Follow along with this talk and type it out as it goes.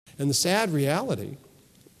And the sad reality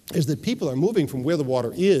is that people are moving from where the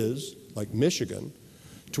water is, like Michigan,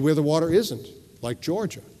 to where the water isn't, like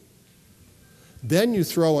Georgia. Then you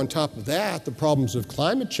throw on top of that the problems of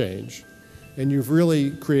climate change, and you've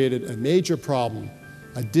really created a major problem,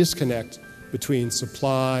 a disconnect between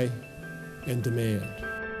supply and demand.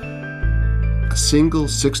 A single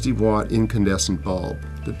 60-watt incandescent bulb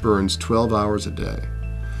that burns 12 hours a day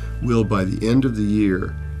will, by the end of the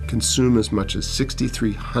year, consume as much as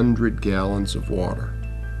 6,300 gallons of water.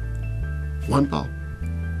 One bulb.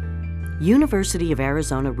 University of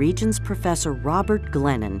Arizona Regents Professor Robert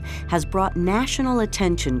Glennon has brought national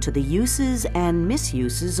attention to the uses and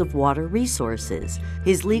misuses of water resources.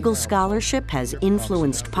 His legal scholarship has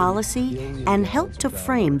influenced policy and helped to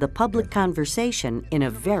frame the public conversation in a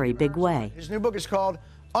very big way. His new book is called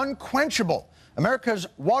Unquenchable: America's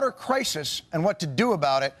Water Crisis and What to Do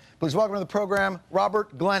About It. Please welcome to the program,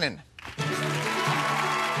 Robert Glennon.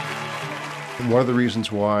 And one of the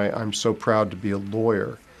reasons why I'm so proud to be a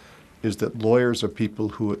lawyer is that lawyers are people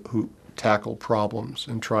who tackle problems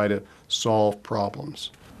and try to solve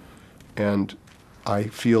problems. And I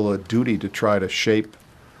feel a duty to try to shape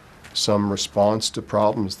some response to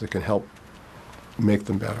problems that can help make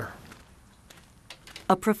them better.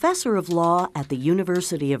 A professor of law at the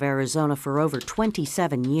University of Arizona for over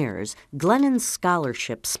 27 years, Glennon's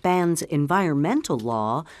scholarship spans environmental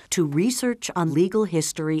law to research on legal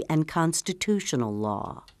history and constitutional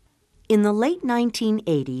law. In the late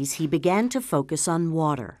 1980s, he began to focus on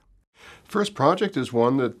water. First project is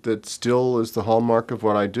one that still is the hallmark of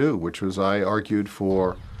what I do, which was I argued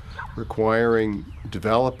for requiring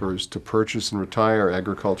developers to purchase and retire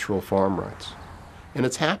agricultural farm rights. And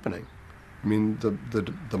it's happening. I mean,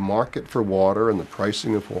 the market for water and the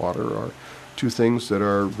pricing of water are two things that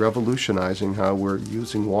are revolutionizing how we're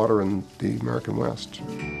using water in the American West.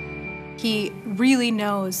 He really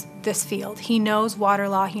knows this field. He knows water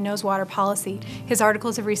law, he knows water policy. His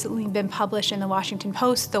articles have recently been published in the Washington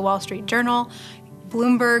Post, the Wall Street Journal,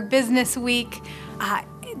 Bloomberg, Business Week.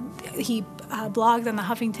 He blogged on the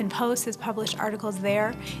Huffington Post, has published articles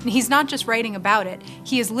there. And he's not just writing about it,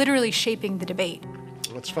 he is literally shaping the debate.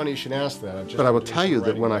 It's funny you should ask that. But I will tell you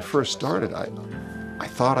that when I first started, I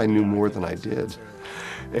thought I knew more than I did.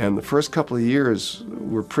 And the first couple of years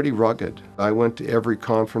were pretty rugged. I went to every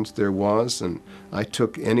conference there was, and I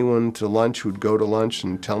took anyone to lunch who'd go to lunch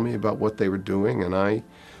and tell me about what they were doing, and I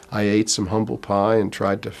ate some humble pie and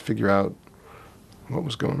tried to figure out what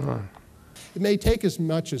was going on. It may take as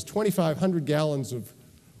much as 2,500 gallons of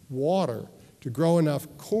water to grow enough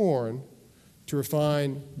corn to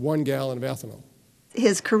refine 1 gallon of ethanol.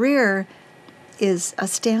 His career is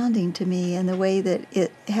astounding to me in the way that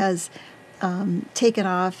it has taken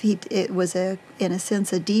off. It was, in a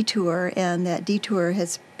sense, a detour, and that detour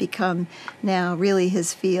has become now really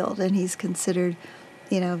his field, and he's considered,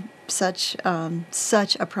 such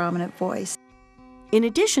a prominent voice. In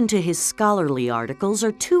addition to his scholarly articles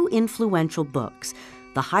are two influential books,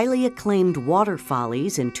 the highly acclaimed Water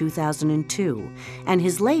Follies in 2002, and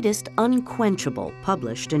his latest Unquenchable,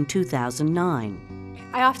 published in 2009.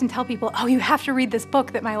 I often tell people, oh, you have to read this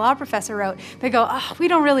book that my law professor wrote. They go, oh, we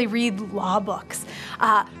don't really read law books.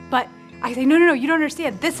 But I say, no, you don't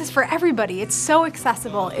understand. This is for everybody. It's so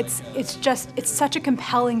accessible. It's such a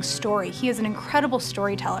compelling story. He is an incredible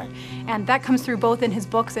storyteller. And that comes through both in his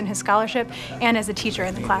books and his scholarship and as a teacher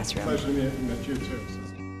in the classroom. Pleasure to meet you too.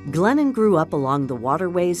 Glennon grew up along the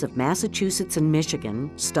waterways of Massachusetts and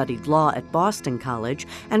Michigan, studied law at Boston College,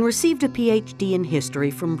 and received a PhD in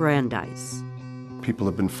history from Brandeis. People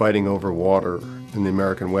have been fighting over water in the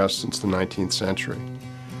American West since the 19th century.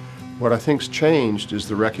 What I think's changed is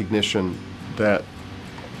the recognition that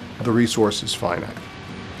the resource is finite.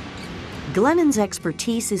 Glennon's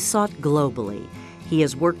expertise is sought globally. He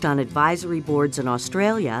has worked on advisory boards in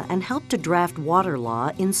Australia and helped to draft water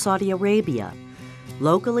law in Saudi Arabia.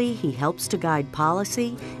 Locally, he helps to guide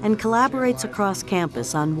policy and collaborates across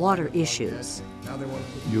campus on water issues.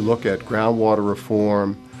 You look at groundwater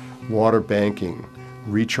reform, water banking,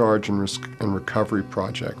 recharge and recovery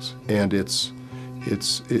projects, and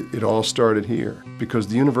it all started here because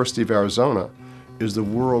the University of Arizona is the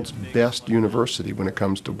world's best university when it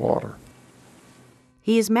comes to water.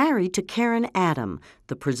 He is married to Karen Adam,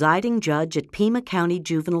 the presiding judge at Pima County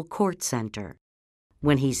Juvenile Court Center.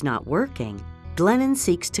 When he's not working, Glennon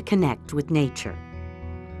seeks to connect with nature.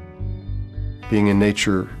 Being in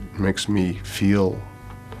nature makes me feel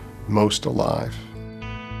most alive.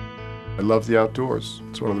 I love the outdoors.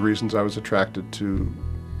 It's one of the reasons I was attracted to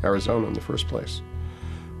Arizona in the first place.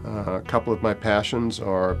 A couple of my passions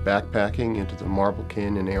are backpacking into the Marble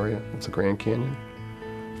Canyon area of the Grand Canyon,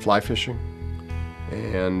 fly fishing,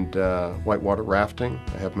 and whitewater rafting.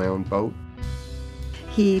 I have my own boat.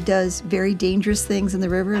 He does very dangerous things in the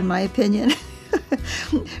river, in my opinion,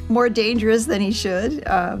 more dangerous than he should.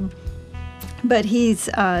 But he's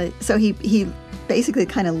so he basically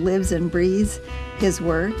kind of lives and breathes his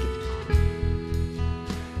work.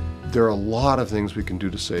 There are a lot of things we can do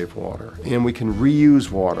to save water, and we can reuse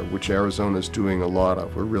water, which Arizona is doing a lot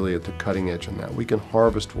of. We're really at the cutting edge on that. We can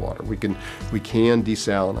harvest water. We can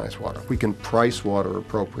desalinize water. We can price water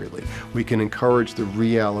appropriately. We can encourage the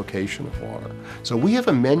reallocation of water. So we have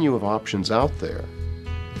a menu of options out there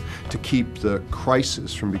to keep the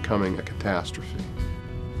crisis from becoming a catastrophe.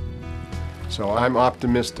 So I'm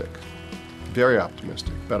optimistic, very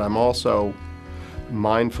optimistic, but I'm also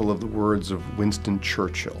mindful of the words of Winston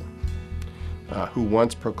Churchill, who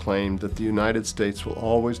once proclaimed that the United States will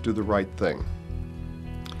always do the right thing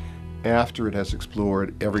after it has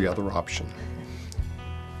explored every other option.